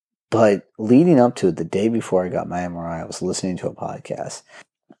But leading up to it, the day before I got my MRI, I was listening to a podcast.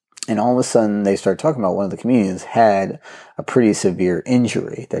 And all of a sudden, they started talking about one of the comedians had a pretty severe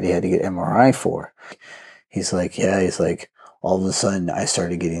injury that he had to get MRI for. He's like, all of a sudden I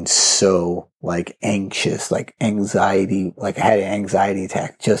started getting so like anxious, like anxiety, like I had an anxiety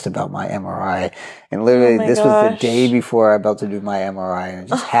attack just about my MRI. And literally was the day before I about to do my MRI, and I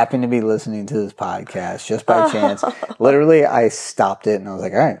just happened to be listening to this podcast just by chance. Literally, I stopped it and I was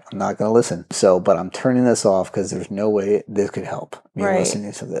like, all right, I'm not going to listen. So, but I'm turning this off because there's no way this could help me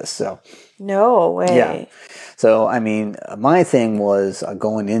listening to this. So, no way. Yeah. So, I mean, my thing was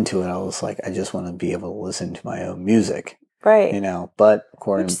going into it, I was like, I just want to be able to listen to my own music. Right. You know, but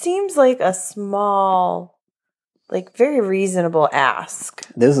according... Which seems like a small, like very reasonable ask.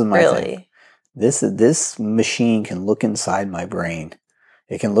 This is my thing. This machine can look inside my brain.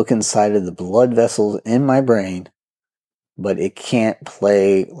 It can look inside of the blood vessels in my brain, but it can't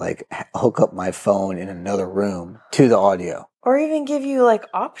play, like, hook up my phone in another room to the audio. Or even give you, like,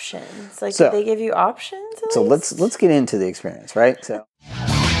 options. Like, did they give you options? So let's get into the experience, right? So...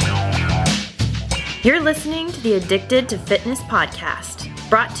 You're listening to the Addicted to Fitness podcast,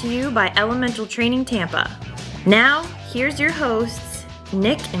 brought to you by Elemental Training Tampa. Now, here's your hosts,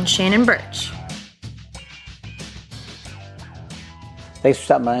 Nick and Shannon Birch. Thanks for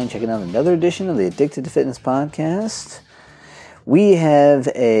stopping by and checking out another edition of the Addicted to Fitness podcast. We have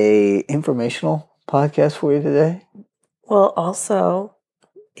a informational podcast for you today. Well, also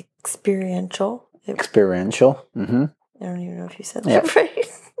experiential. Experiential. Mm-hmm. I don't even know if you said that right.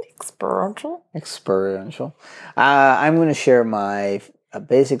 Experiential. I'm going to share my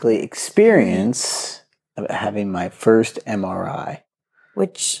basically experience of having my first MRI.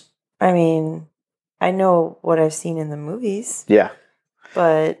 Which, I mean, I know what I've seen in the movies. Yeah.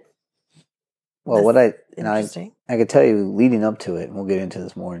 But well, what I could tell you leading up to it, and we'll get into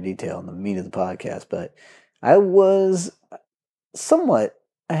this more in detail in the meat of the podcast, but I was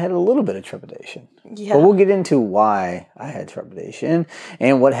I had a little bit of trepidation. Yeah. But we'll get into why I had trepidation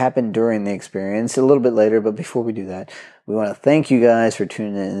and what happened during the experience a little bit later. But before we do that, we want to thank you guys for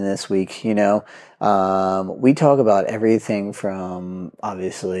tuning in this week. You know, we talk about everything from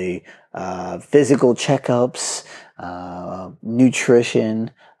obviously physical checkups,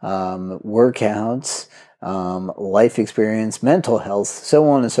 nutrition, workouts, life experience, mental health, so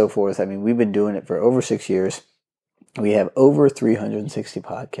on and so forth. I mean, we've been doing it for over 6 years. We have over 360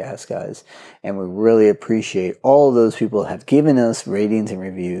 podcasts, guys, and we really appreciate all of those people that have given us ratings and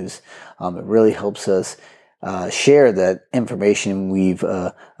reviews. It really helps us share that information we've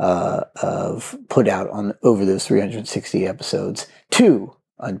put out on over those 360 episodes to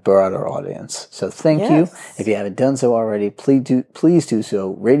a broader audience. So thank you. If you haven't done so already, please do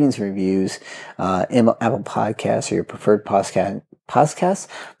so. Ratings and reviews, Apple Podcasts or your preferred podcast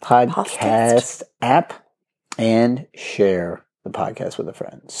app. And share the podcast with a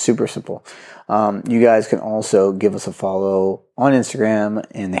friend. Super simple. You guys can also give us a follow on Instagram,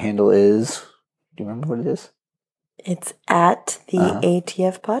 and the handle is, do you remember what it is? It's at the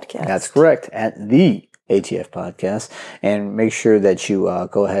ATF Podcast. That's correct, at the ATF Podcast. And make sure that you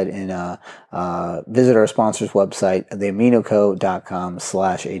go ahead and visit our sponsor's website,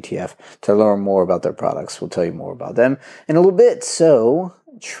 theaminoco.com/ATF, to learn more about their products. We'll tell you more about them in a little bit. So,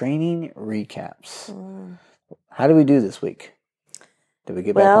 training recaps. How did we do this week? Did we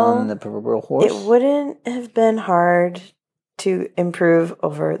get back on the proverbial horse? It wouldn't have been hard to improve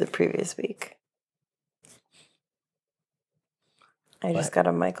over the previous week. I just got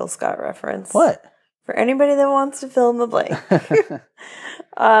a Michael Scott reference. What? For anybody that wants to fill in the blank.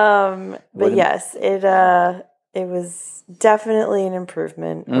 But yes, it was definitely an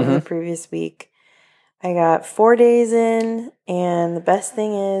improvement over the previous week. I got 4 days in, and the best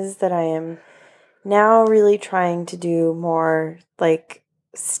thing is that I am now really trying to do more like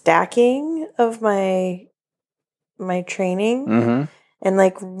stacking of my training and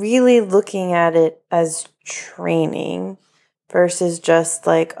like really looking at it as training versus just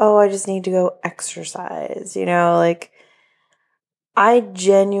like, oh, I just need to go exercise, you know, like I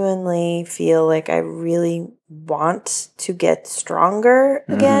genuinely feel like I really want to get stronger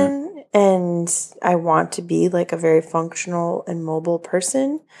again, and I want to be like a very functional and mobile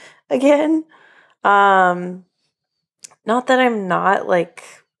person again. Not that I'm not like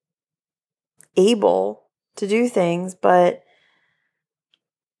able to do things, but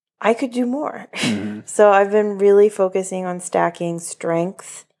I could do more. So I've been really focusing on stacking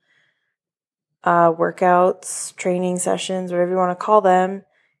strength, workouts, training sessions, whatever you want to call them,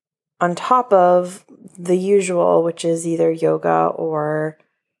 on top of the usual, which is either yoga or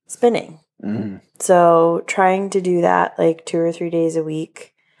spinning. So trying to do that like 2 or 3 days a week.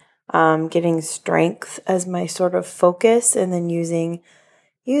 getting strength as my sort of focus, and then using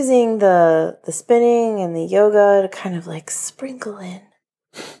the spinning and the yoga to kind of like sprinkle it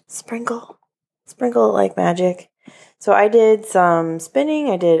like magic. So I did some spinning.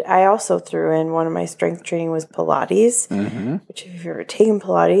 I also threw in one of my strength training was Pilates, which if you've ever taken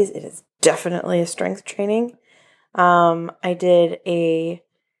Pilates, it is definitely a strength training. I did a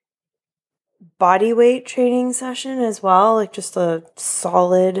body weight training session as well, like just a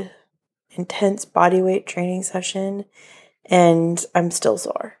solid, intense body weight training session, and I'm still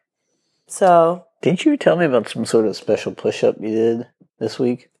sore. So, didn't you tell me about some sort of special push-up you did this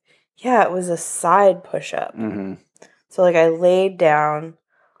week? Yeah, it was a side push-up. So, like, I laid down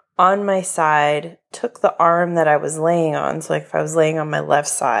on my side, took the arm that I was laying on. So, like, if I was laying on my left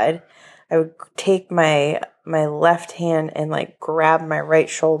side, I would take my left hand and, like, grab my right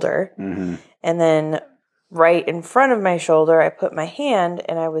shoulder. And then right in front of my shoulder, I put my hand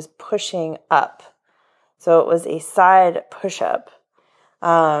and I was pushing up. So, it was a side push-up.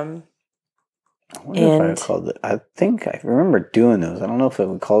 I wonder if I would call it. I think I remember doing those. I don't know if I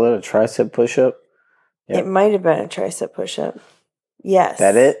would call it a tricep push-up. Yep. It might have been a tricep push-up. Yes.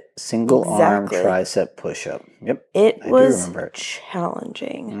 That it? Single arm tricep push-up. Yep. It was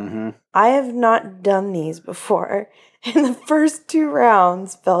challenging. I have not done these before. And the first 2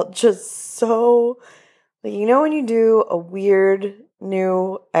 rounds felt just so... Like, you know when you do a weird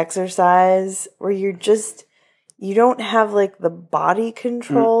new exercise where you don't have, like, the body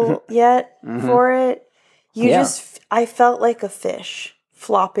control yet for it? I felt like a fish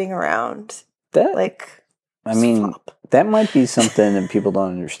flopping around. That might be something that people don't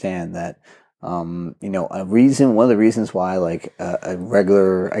understand, that, one of the reasons why, like, a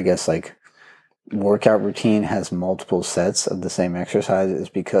regular, I guess, like, workout routine has multiple sets of the same exercise is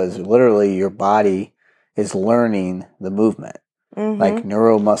because literally your body is learning the movement. Like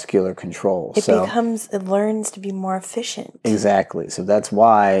neuromuscular control. It learns to be more efficient. Exactly. So that's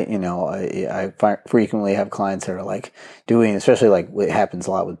why, I frequently have clients that are like doing, especially like it happens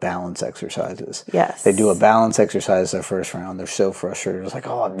a lot with balance exercises. Yes. They do a balance exercise their first round. They're so frustrated. It's like,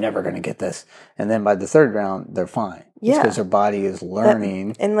 oh, I'm never going to get this. And then by the third round, they're fine. Yeah. It's because their body is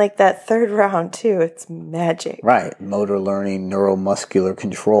learning. And like that third round too, it's magic. Right. Motor learning, neuromuscular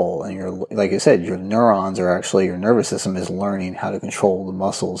control. And like I said, your neurons are actually, your nervous system is learning how to control the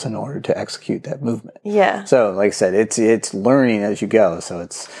muscles in order to execute that movement. Yeah. So like I said, it's learning as you go. So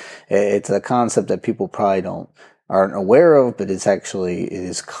it's a concept that people probably aren't aware of, but it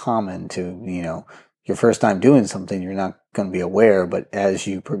is common to, your first time doing something, you're not going to be aware, but as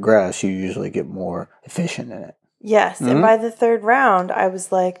you progress, you usually get more efficient in it. Yes. And by the third round, I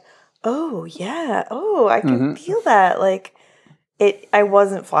was like, oh yeah. Oh, I can feel that. Like I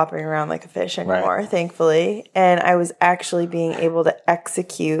wasn't flopping around like a fish anymore, thankfully. And I was actually being able to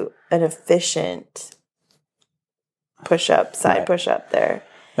execute an efficient side push-up there.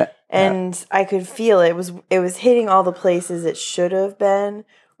 And I could feel it was hitting all the places it should have been,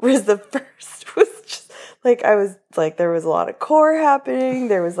 whereas the first was just like, I was like, there was a lot of core happening.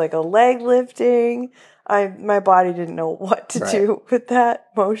 There was like a leg lifting. My body didn't know what to do with that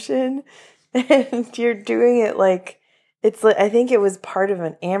motion. And you're doing it like, it's like, I think it was part of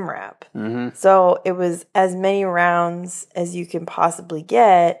an AMRAP. So it was as many rounds as you can possibly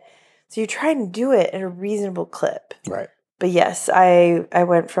get. So you try and do it at a reasonable clip. Right. But yes, I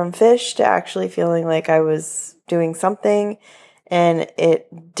went from fish to actually feeling like I was doing something, and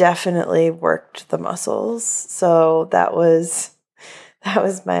it definitely worked the muscles. So that was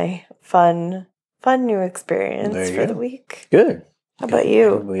my fun new experience for the week. Good. How about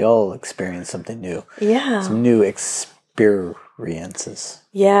you? We all experienced something new. Yeah. Some new experiences.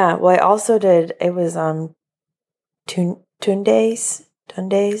 Yeah. Well, I also did, it was Tunde's.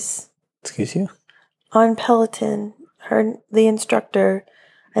 Excuse you? On Peloton. The instructor,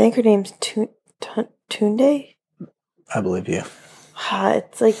 I think her name's Tunde. I believe you.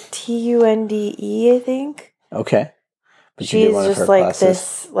 It's like Tunde, I think. Okay. But she's just like classes.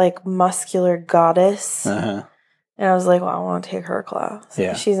 This like muscular goddess. And I was like, well, I want to take her class.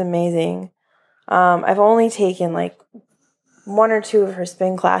 Yeah. She's amazing. I've only taken like 1 or 2 of her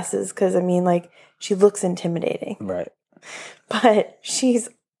spin classes because, I mean, like, she looks intimidating. Right. But she's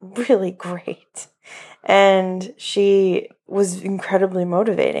really great. And she was incredibly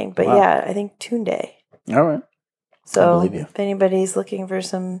motivating. But yeah, I think Tunde. All right. So if anybody's looking for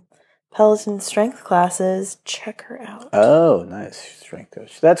some Peloton strength classes, check her out. Oh, nice. Strength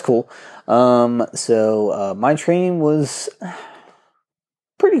coach. That's cool. So my training was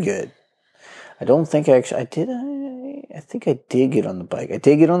pretty good. I don't think I did. I think I did get on the bike. I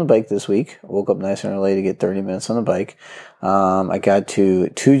did get on the bike this week. I woke up nice and early to get 30 minutes on the bike. I got to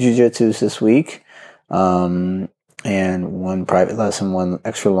 2 jujitsus this week, and 1 private lesson, 1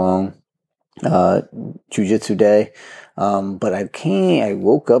 extra long jujitsu day. But I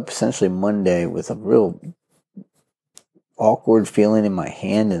woke up essentially Monday with a real awkward feeling in my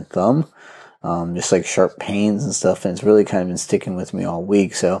hand and thumb. Just like sharp pains and stuff, and it's really kind of been sticking with me all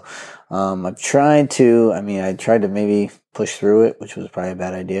week. So, I tried to maybe push through it, which was probably a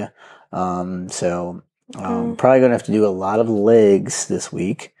bad idea. Probably going to have to do a lot of legs this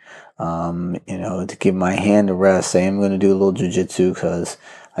week, to give my hand a rest. I am going to do a little jiu-jitsu because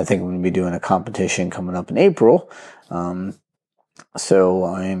I think I'm going to be doing a competition coming up in April. So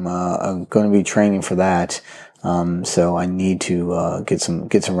I'm going to be training for that. So I need to get some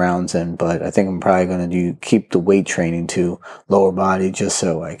rounds in, but I think I'm probably going to keep the weight training to lower body just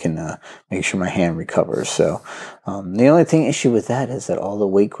so I can make sure my hand recovers. So the only issue with that is that all the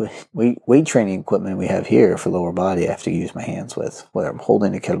weight training equipment we have here for lower body I have to use my hands with, whether I'm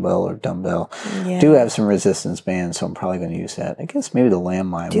holding a kettlebell or dumbbell. Yeah. I do have some resistance bands, so I'm probably going to use that. I guess maybe the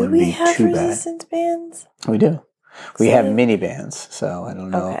landmine wouldn't be too bad. Do we have resistance bands? We do. We have mini bands, so I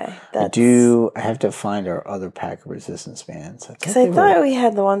don't know. Okay, I have to find our other pack of resistance bands. Because I thought we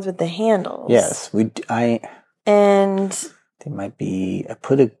had the ones with the handles. Yes, and they might be. I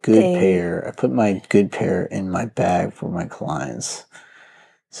put a good pair. I put my good pair in my bag for my clients.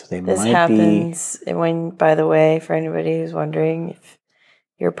 So this happens when, by the way, for anybody who's wondering, if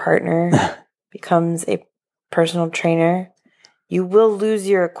your partner becomes a personal trainer, you will lose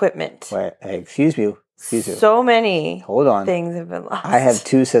your equipment. Wait, hey, excuse me. So many Hold on. things have been lost. I have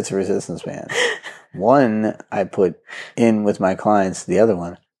 2 sets of resistance bands. One I put in with my clients. The other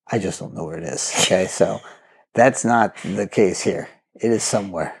one, I just don't know where it is. Okay, so that's not the case here. It is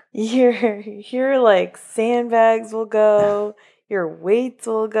somewhere. Your like sandbags will go. Your weights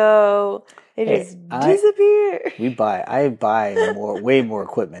will go. They just disappear. I buy way more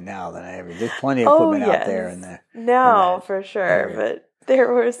equipment now than I ever did. There's plenty of equipment out there in there. No, for sure, area. But there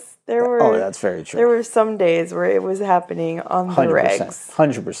were. Oh, that's very true. There were some days where it was happening on the regs.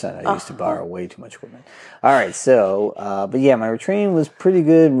 100%. I used to borrow way too much equipment. All right, so, but yeah, my training was pretty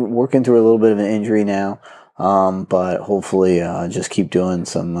good. Working through a little bit of an injury now, but hopefully, just keep doing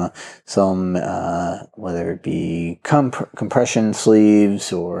some whether it be compression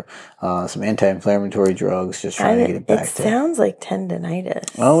sleeves or some anti-inflammatory drugs. Just trying to get it back. It sounds like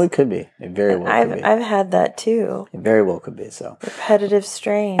tendinitis. Well, it could be. It very well could be. I've had that too. It very well could be. So repetitive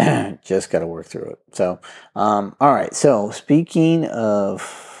strain. Just got to work through it. So, all right. So speaking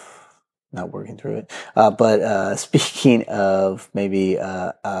of not working through it, but speaking of maybe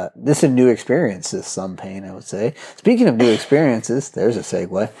this is a new experience. This some pain, I would say. Speaking of new experiences, there's a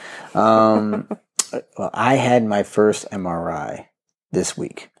segue. Well, I had my first MRI this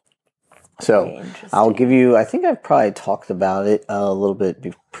week. So I'll give you, I think I've probably talked about it a little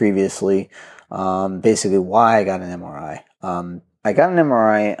bit previously, basically why I got an MRI. I got an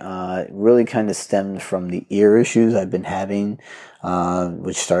MRI, really kind of stemmed from the ear issues I've been having,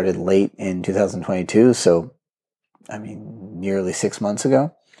 which started late in 2022. So, I mean, nearly 6 months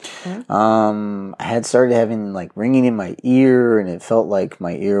ago. Mm-hmm. I had started having like ringing in my ear, and it felt like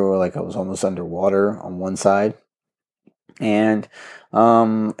my ear were like I was almost underwater on one side. And,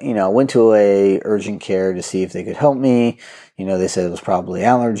 I went to a urgent care to see if they could help me. They said it was probably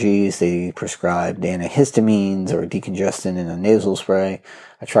allergies. They prescribed antihistamines or decongestant in a nasal spray.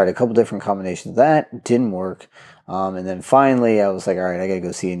 I tried a couple different combinations of that. Didn't work. And then finally I was like, all right, I got to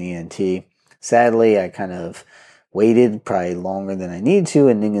go see an ENT. Sadly, I kind of waited probably longer than I need to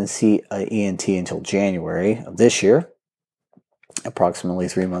and didn't see an ENT until January of this year, approximately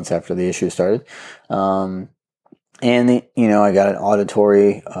 3 months after the issue started. And, I got an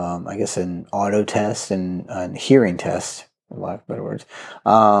auditory, an auto test and a hearing test, for lack of better words,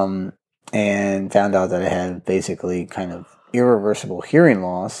 and found out that I had basically kind of irreversible hearing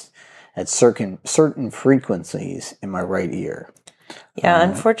loss at certain frequencies in my right ear. Yeah,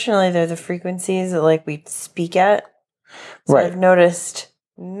 unfortunately, they're the frequencies that we speak at. So right. I've noticed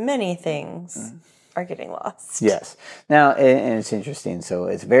many things are getting lost. Yes. Now, and it's interesting. So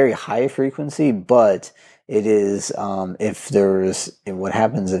it's very high frequency, but it is, what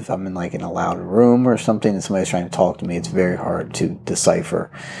happens if I'm in in a loud room or something and somebody's trying to talk to me, it's very hard to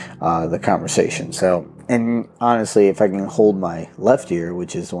decipher the conversation. So, and honestly, if I can hold my left ear,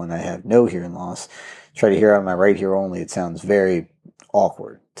 which is when I have no hearing loss, try to hear out of my right ear only, it sounds very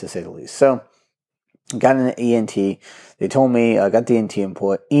awkward, to say the least. So, got an ENT. They told me, I got the ENT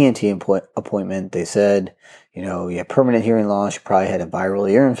appointment. They said, you have permanent hearing loss. You probably had a viral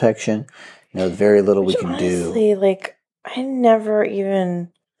ear infection. There's very little we Which can honestly, do. like, I never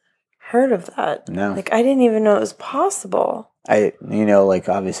even heard of that. No. Like, I didn't even know it was possible. Like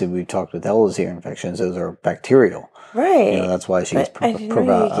obviously we talked with Ella's ear infections; those are bacterial. Right. That's why she gets I didn't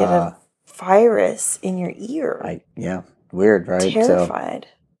know you get a virus in your ear. Weird, right? Terrified.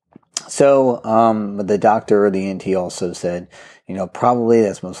 So the doctor or the ENT also said, probably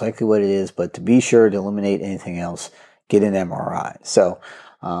that's most likely what it is, but to be sure to eliminate anything else, get an MRI. So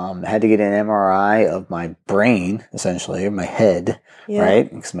I had to get an MRI of my brain, essentially, or my head, right?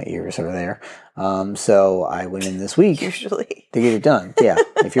 Because my ears are there. So I went in this week usually to get it done. Yeah,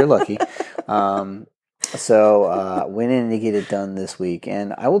 if you're lucky. So went in to get it done this week,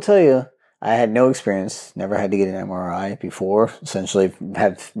 and I will tell you, I had no experience, never had to get an MRI before, essentially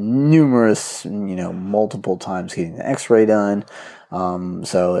have numerous, multiple times getting an x-ray done.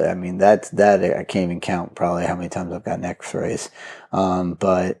 So, I mean, that I can't even count probably how many times I've gotten x-rays.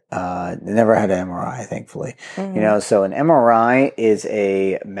 But never had an MRI, thankfully. Mm-hmm. So an MRI is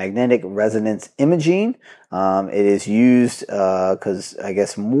a magnetic resonance imaging. It is used, cause I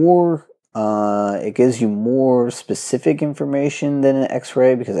guess it gives you more specific information than an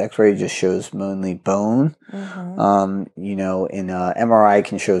x-ray, because x-ray just shows mainly bone. Mm-hmm. In MRI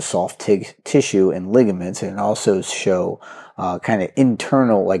can show soft tissue and ligaments, and also show kind of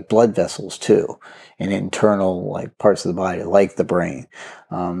internal, like blood vessels too, and internal like parts of the body, like the brain.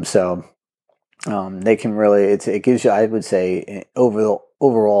 They can really, it gives you, I would say,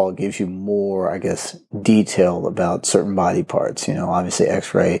 overall, it gives you more, I guess, detail about certain body parts. Obviously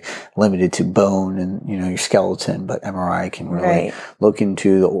X-ray limited to bone and, your skeleton, but MRI can really look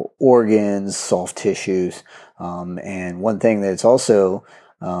into the organs, soft tissues. And one thing that it's also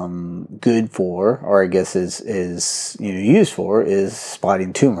good for, or I guess is used for, is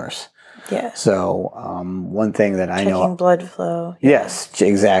spotting tumors. Yeah. So, one thing that I know... Checking blood flow. Yes,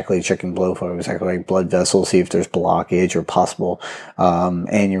 exactly. Checking blood flow, exactly, like blood vessels, see if there's blockage or possible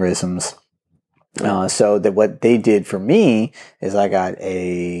aneurysms. So that what they did for me is I got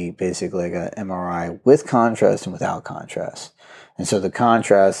basically an MRI with contrast and without contrast. And so the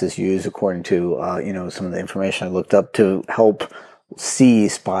contrast is used according to, some of the information I looked up to help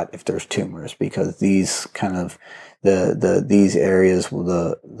spot if there's tumors, because these kind of these areas,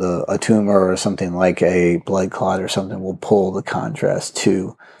 a tumor or something like a blood clot or something will pull the contrast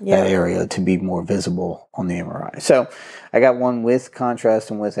to that area to be more visible on the MRI. So I got one with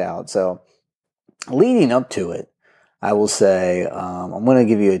contrast and without. So leading up to it, I will say, I'm going to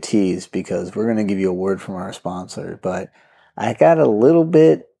give you a tease because we're going to give you a word from our sponsor, but I got a little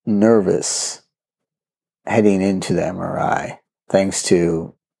bit nervous heading into the MRI thanks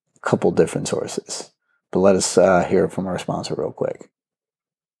to a couple different sources. But let us hear from our sponsor real quick.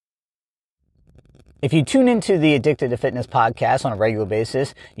 If you tune into the Addicted to Fitness podcast on a regular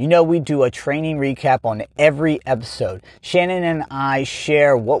basis, we do a training recap on every episode. Shannon and I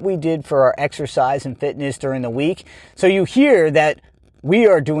share what we did for our exercise and fitness during the week. So you hear that we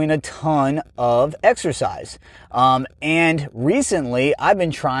are doing a ton of exercise. And recently I've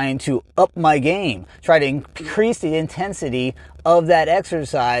been trying to up my game, try to increase the intensity of that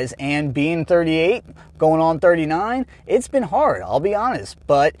exercise, and being 38, going on 39, it's been hard, I'll be honest,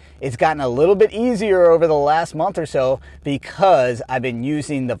 but it's gotten a little bit easier over the last month or so because I've been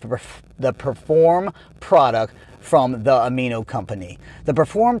using the Perform product from the Amino Company. The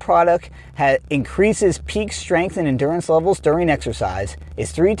Perform product increases peak strength and endurance levels during exercise,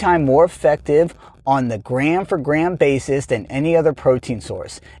 is 3 times more effective on the gram for gram basis than any other protein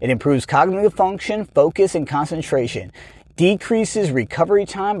source. It improves cognitive function, focus, and concentration, decreases recovery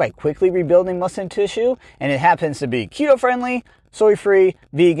time by quickly rebuilding muscle tissue, and it happens to be keto friendly, soy-free,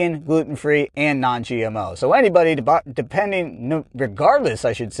 vegan, gluten-free, and non-GMO. So anybody, regardless,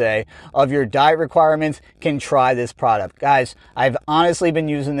 I should say, of your diet requirements, can try this product. Guys, I've honestly been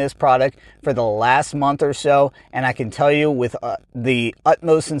using this product for the last month or so, and I can tell you with the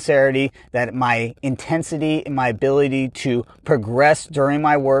utmost sincerity that my intensity and my ability to progress during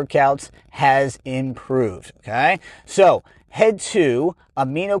my workouts has improved, okay? So head to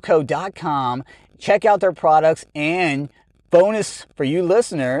aminoco.com, check out their products, and bonus for you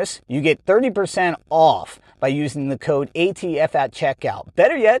listeners, you get 30% off by using the code ATF at checkout.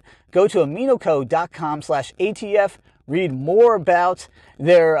 Better yet, go to aminoco.com/ATF, read more about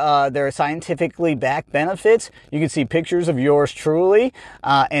their scientifically backed benefits. You can see pictures of yours truly,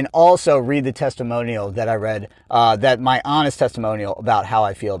 and also read the testimonial that I read, my honest testimonial about how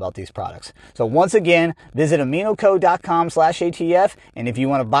I feel about these products. So once again, visit aminoco.com/ATF, and if you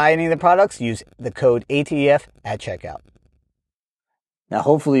want to buy any of the products, use the code ATF at checkout. Now,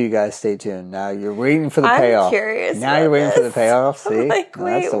 hopefully, you guys stay tuned. Now you're waiting for the I'm payoff. curious. Now you're waiting for the payoff. See, I'm like, Well,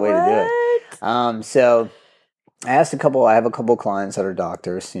 wait, that's the way to do it. So I have a couple clients that are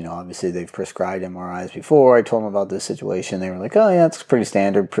doctors. Obviously they've prescribed MRIs before. I told them about this situation. They were like, oh yeah, it's a pretty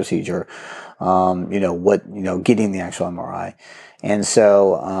standard procedure. Getting the actual MRI. And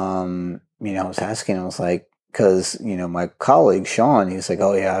so, I was asking, I was like, cause, my colleague, Sean, he's like,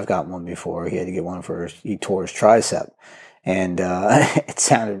 oh yeah, I've got one before. He had to get one he tore his tricep. And it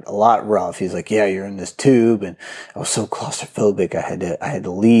sounded a lot rough. He's like, yeah, you're in this tube. And I was so claustrophobic. I had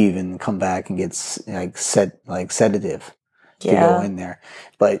to leave and come back and get sedative to go in there.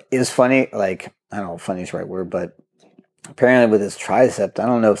 But it was funny. Like, I don't know if funny is the right word, but apparently with his tricep, I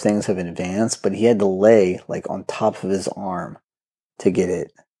don't know if things have advanced, but he had to lay like on top of his arm to get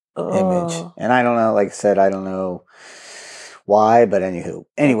it image. And I don't know, like I said, I don't know why, but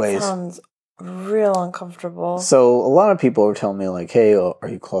anyways. That sounds real uncomfortable. So a lot of people are telling me like, hey, are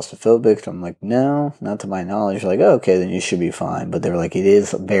you claustrophobic? And I'm like, no, not to my knowledge. They're like, oh, okay, then you should be fine. But they're like, it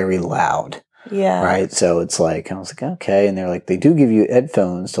is very loud. Yeah. Right. So it's like, I was like, okay. And they're like, they do give you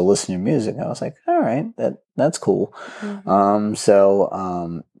headphones to listen to your music. I was like, all right, that's cool.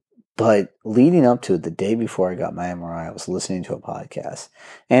 But leading up to it, the day before I got my MRI, I was listening to a podcast,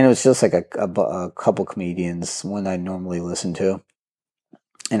 and it was just like a couple comedians, one I normally listen to.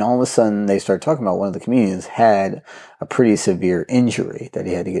 And all of a sudden, they started talking about one of the comedians had a pretty severe injury that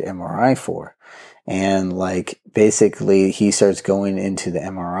he had to get MRI for. And like, basically, he starts going into the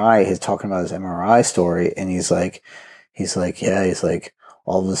MRI. He's talking about his MRI story. And he's like,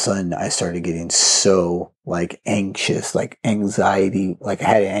 all of a sudden, I started getting so like anxious, like anxiety, like I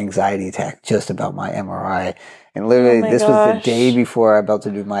had an anxiety attack just about my MRI. And literally, this was the day before I'm about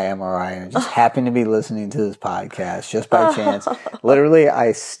to do my MRI, and I just happened to be listening to this podcast just by chance. Literally,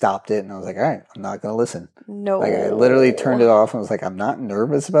 I stopped it, and I was like, all right, I'm not going to listen. No. Like, I literally turned it off, and I was like, I'm not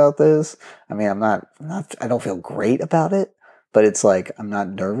nervous about this. I mean, I don't feel great about it, but it's like, I'm not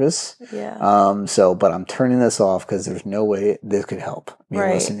nervous. Yeah. But I'm turning this off because there's no way this could help me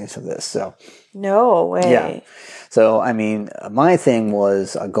listening to this. So. No way. Yeah. So, I mean, my thing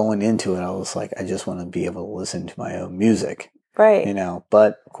was going into it, I was like, I just want to be able to listen to my own music. Right.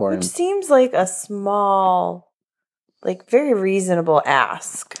 But according Which seems like a small, like very reasonable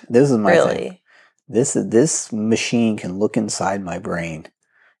ask. This is my thing. This machine can look inside my brain.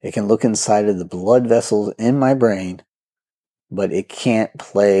 It can look inside of the blood vessels in my brain, but it can't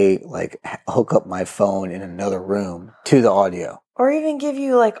hook up my phone in another room to the audio. Or even give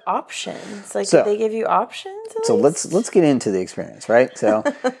you like options. Like, did they give you options? So let's get into the experience, right? So,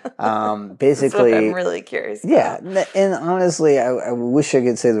 basically, I'm really curious. Yeah, and honestly, I wish I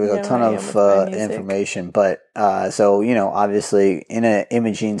could say there was a ton of information, but obviously, in an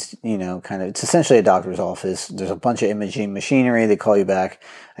imaging, it's essentially a doctor's office. There's a bunch of imaging machinery. They call you back.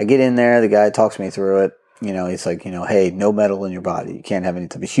 I get in there. The guy talks me through it. He's like, hey, no metal in your body. You can't have any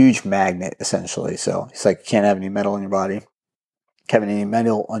type of huge magnet, essentially. So he's like, you can't have any metal in your body. Having any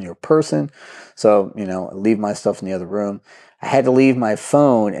metal on your person. So, I leave my stuff in the other room. I had to leave my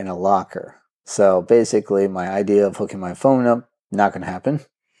phone in a locker. So basically my idea of hooking my phone up, not going to happen.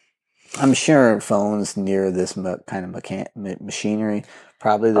 I'm sure phones near this kind of machinery,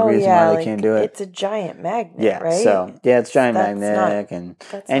 probably the reason why they can't do it. It's a giant magnet, right? So, it's a giant magnet.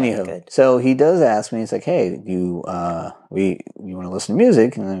 Anywho, so he does ask me, he's like, hey, you want to listen to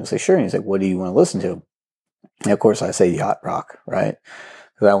music? And I say, sure. And he's like, what do you want to listen to? And of course, I say yacht rock, right?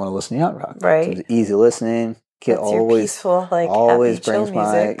 Because I want to listen to yacht rock. Right. So it's easy listening. Peaceful, always happy, brings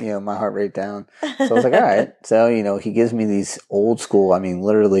my heart rate down. So I was like, all right. So, he gives me these old school,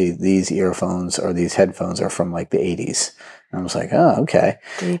 literally these earphones or these headphones are from like the 80s. And I was like, oh, okay.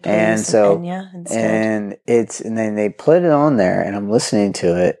 And then they put it on there and I'm listening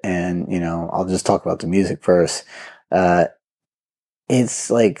to it and, I'll just talk about the music first. It's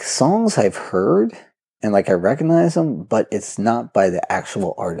like songs I've heard. And I recognize them, but it's not by the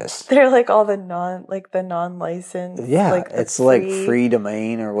actual artist. They're like all the non-licensed. Yeah, it's like free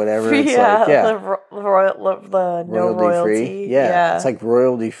domain or whatever. The no royalty. Free. Yeah, it's like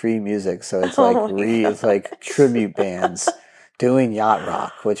royalty free music. So it's it's like tribute bands doing yacht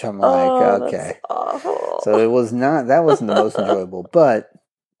rock, which I'm like, okay. That's awful. So that wasn't the most enjoyable, but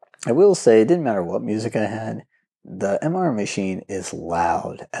I will say it didn't matter what music I had. The MR machine is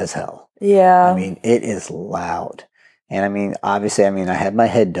loud as hell. Yeah. It is loud. And obviously, I had my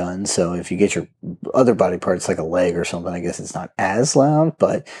head done. So if you get your other body parts like a leg or something, I guess it's not as loud,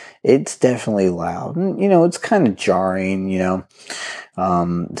 but it's definitely loud. And, it's kind of jarring,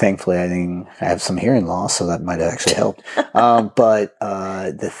 Thankfully, I have some hearing loss, so that might have actually helped. But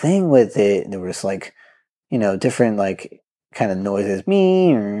the thing with it, there was different kind of noises,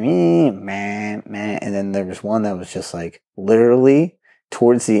 me, man, and then there was one that was just like literally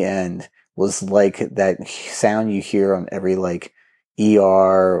towards the end was like that sound you hear on every like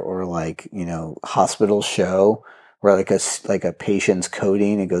ER or like hospital show where like a patient's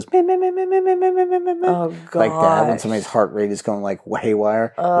coding, it goes meh, meh, meh, meh, meh, meh, meh, meh, meh, meh, Oh like that when gosh. somebody's heart rate is going like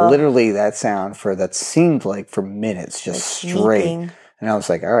haywire. Ugh. Literally that sound for that seemed like for minutes just Like straight. sneaking. And I was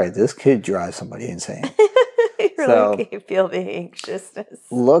like, all right, this could drive somebody insane. You So- really can feel the anxiousness.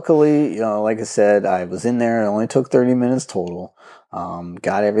 Luckily, like I said, I was in there. It only took 30 minutes total.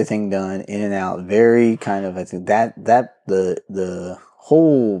 Got everything done in and out. Very kind of, I think the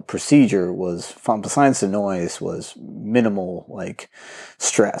whole procedure was fun. Besides the noise, was minimal, like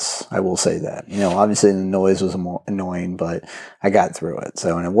stress. I will say that. Obviously the noise was more annoying, but I got through it.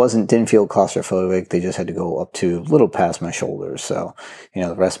 So, and it didn't feel claustrophobic. They just had to go up to a little past my shoulders. So,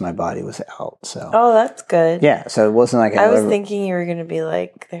 the rest of my body was out. So, Oh, that's good. yeah. So it wasn't like I was thinking you were going to be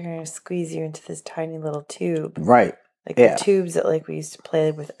like, they're going to squeeze you into this tiny little tube. right. Like Yeah. the tubes that like we used to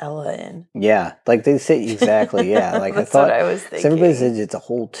play with Ella in. Yeah, like they say exactly. Yeah, like That's I thought. what I was 'cause thinking. everybody says it's a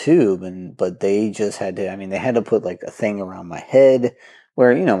whole tube, but they just had to. I mean, they had to put like a thing around my head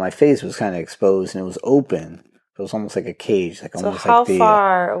where my face was kind of exposed and it was open. It was almost like a cage, like So almost how like the.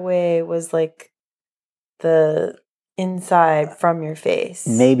 far away was like the inside from your face?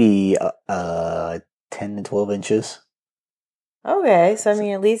 Maybe 10 to 12 inches. Okay, so I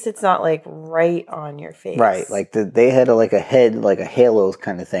mean, at least it's not like right on your face. Right, like they had like a head, like a halo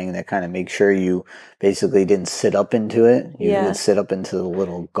kind of thing that kind of makes sure you basically didn't sit up into it. You would sit up into the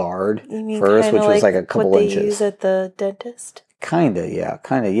little guard You mean first, which kinda was like a couple what they inches. use at the dentist Kind of, yeah,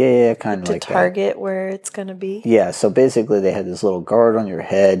 kind of to like that. target where it's gonna be. Yeah, so basically they had this little guard on your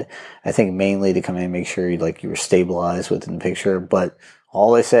head, I think mainly to come in and make sure you were stabilized within the picture, but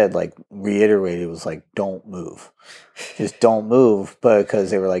all they said, like reiterated, was like, don't move. Just don't move,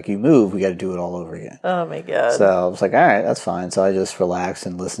 because they were like, you move, we got to do it all over again. Oh my god. So I was like, all right, that's fine. So I just relaxed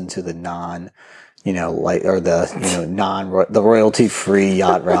and listened to the the royalty free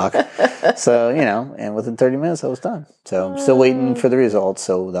yacht rock. So, and within 30 minutes I was done. So I'm still waiting for the results.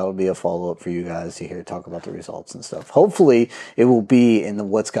 So that'll be a follow up for you guys to hear talk about the results and stuff. Hopefully it will be in the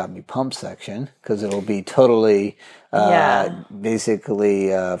What's Got Me Pumped section, because it'll be totally,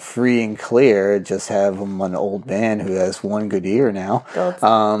 basically, free and clear. Just have an old man who has one good ear now.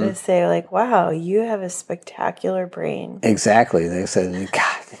 They say like, wow, you have a spectacular brain. Exactly. They said,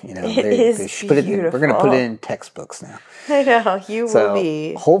 God, they should put it in, we're going to put it in textbooks now. I know, you will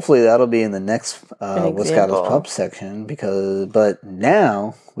be. Hopefully that'll be in the next What's Got Us Pumped section, but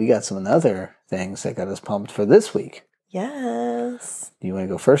now we got some other things that got us pumped for this week. Yes. Do you want to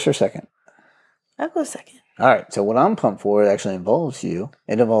go first or second? I'll go second. All right. So what I'm pumped for, it actually involves you.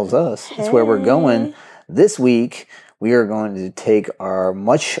 It involves us. It's where we're going this week. We are going to take our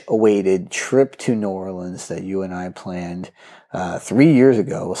much awaited trip to New Orleans that you and I planned 3 years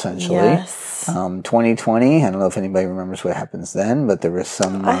ago, essentially. Yes. 2020. I don't know if anybody remembers what happens then, but there was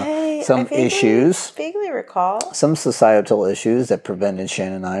some issues. Vaguely recall. Some societal issues that prevented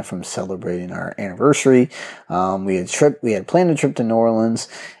Shannon and I from celebrating our anniversary. We had planned a trip to New Orleans,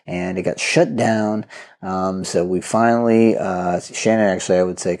 and it got shut down. So we finally, Shannon actually, I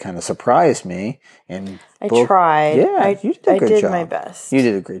would say, kind of surprised me. And I tried. Yeah, you did a good job. I did my best. You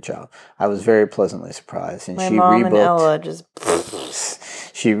did a great job. I was very pleasantly surprised. And my mom and Ella just...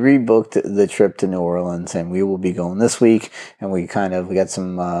 She rebooked the trip to New Orleans, and we will be going this week. And we got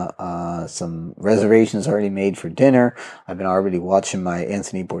some reservations already made for dinner. I've been already watching my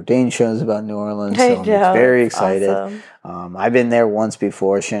Anthony Bourdain shows about New Orleans, so I'm very excited. Awesome. I've been there once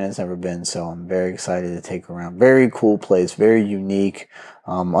before. Shannon's never been, so I'm very excited to take her around. Very cool place, very unique,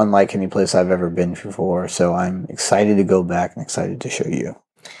 unlike any place I've ever been before. So I'm excited to go back and excited to show you.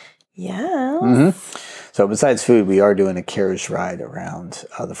 Yeah. Mm-hmm. So besides food, we are doing a carriage ride around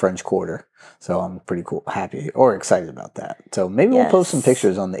the French Quarter. So I'm pretty excited about that. So maybe we'll post some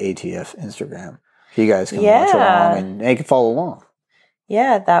pictures on the ATF Instagram. So you guys can watch along and they can follow along.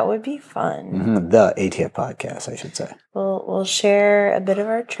 Yeah, that would be fun. Mm-hmm. The ATF podcast, I should say. We'll share a bit of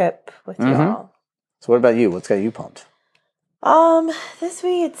our trip with you all. So what about you? What's got you pumped? This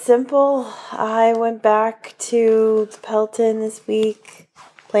week it's simple. I went back to the Pelton this week,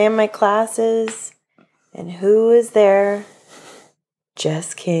 planned my classes. And who is there?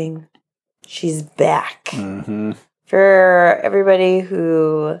 Jess King. She's back. Mm-hmm. For everybody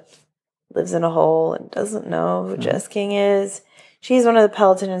who lives in a hole and doesn't know who Jess King is, she's one of the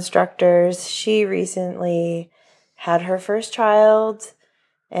Peloton instructors. She recently had her first child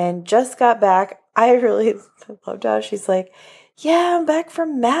and just got back. I really loved how she's like, yeah, I'm back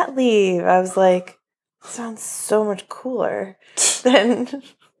from mat leave. I was like, sounds so much cooler than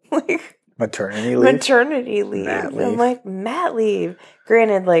like Maternity leave? Maternity leave. Mat leave. I'm like, mat leave.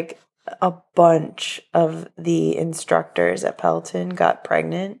 Granted, like a bunch of the instructors at Peloton got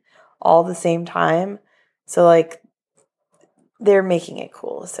pregnant all the same time. So like they're making it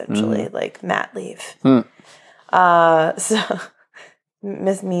cool essentially, like mat leave. So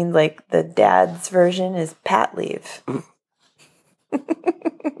this means like the dad's version is pat leave.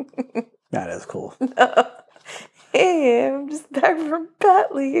 That is cool. Hey, I'm just back from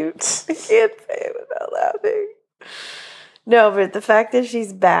pat leave. I can't say it without laughing. No, but the fact that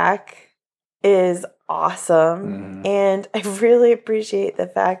she's back is awesome. And I really appreciate the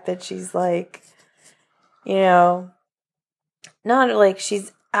fact that she's like, you know, not like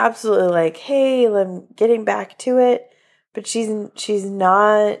she's absolutely like, hey, I'm getting back to it. But she's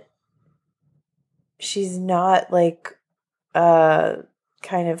not like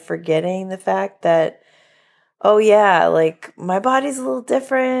kind of forgetting the fact that, oh yeah, like my body's a little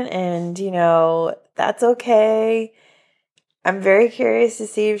different and, you know, that's okay. I'm very curious to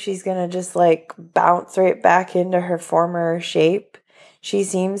see if she's going to just like bounce right back into her former shape. She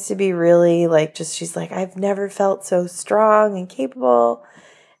seems to be really like she's like, I've never felt so strong and capable.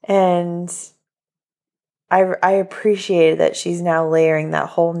 And I appreciated that she's now layering that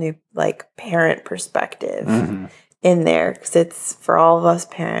whole new like parent perspective in there, because it's for all of us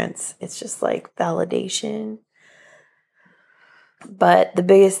parents, it's just like validation. But the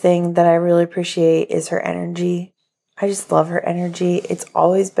biggest thing that I really appreciate is her energy. I just love her energy. It's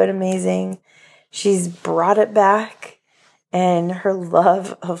always been amazing. She's brought it back, and her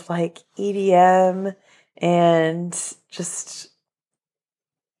love of like EDM and just,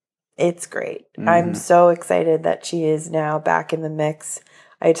 it's great. I'm so excited that she is now back in the mix.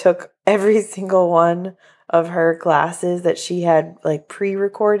 I took every single one of her classes that she had like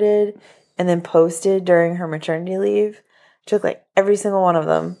pre-recorded and then posted during her maternity leave. Took like every single one of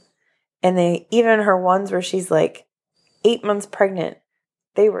them. And they, even her ones where she's like 8 months pregnant,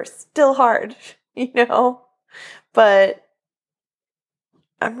 they were still hard, you know? But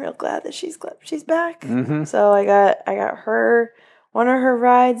I'm real glad that she's back. So I got her, one of her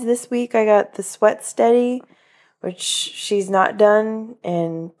rides this week. I got the Sweat Steady, which she's not done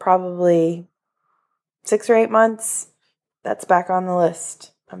in probably 6 or 8 months. That's back on the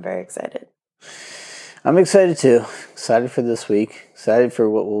list. I'm very excited. I'm excited too. Excited for this week. Excited for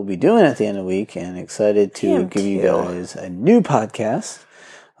what we'll be doing at the end of the week, and excited to give you guys a new podcast.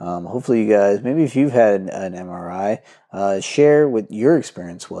 Hopefully you guys, maybe if you've had an MRI, share what your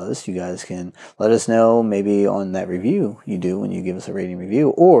experience was. You guys can let us know maybe on that review you do when you give us a rating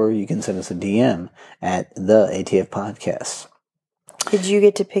review, or you can send us a DM at the ATF Podcast. Did you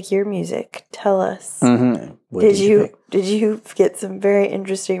get to pick your music? Tell us. What did you pick? Did you get some very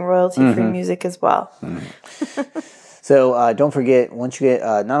interesting royalty-free music as well? So don't forget, once you get,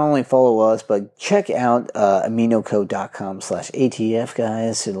 not only follow us, but check out aminoco.com/ATF,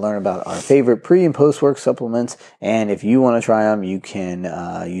 guys, to learn about our favorite pre- and post-work supplements. And if you want to try them, you can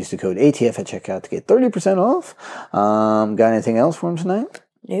use the code ATF at checkout to get 30% off. Got anything else for them tonight?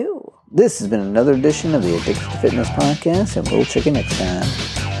 No. This has been another edition of the Addicted to Fitness podcast, and we'll check you next time.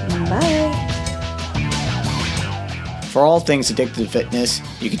 Bye. For all things Addicted to Fitness,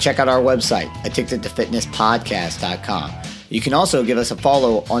 you can check out our website, addictedtofitnesspodcast.com. You can also give us a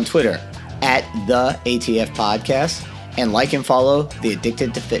follow on Twitter at the ATF Podcast, and like and follow the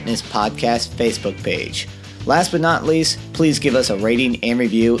Addicted to Fitness Podcast Facebook page. Last but not least, please give us a rating and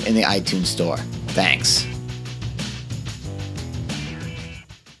review in the iTunes store. Thanks.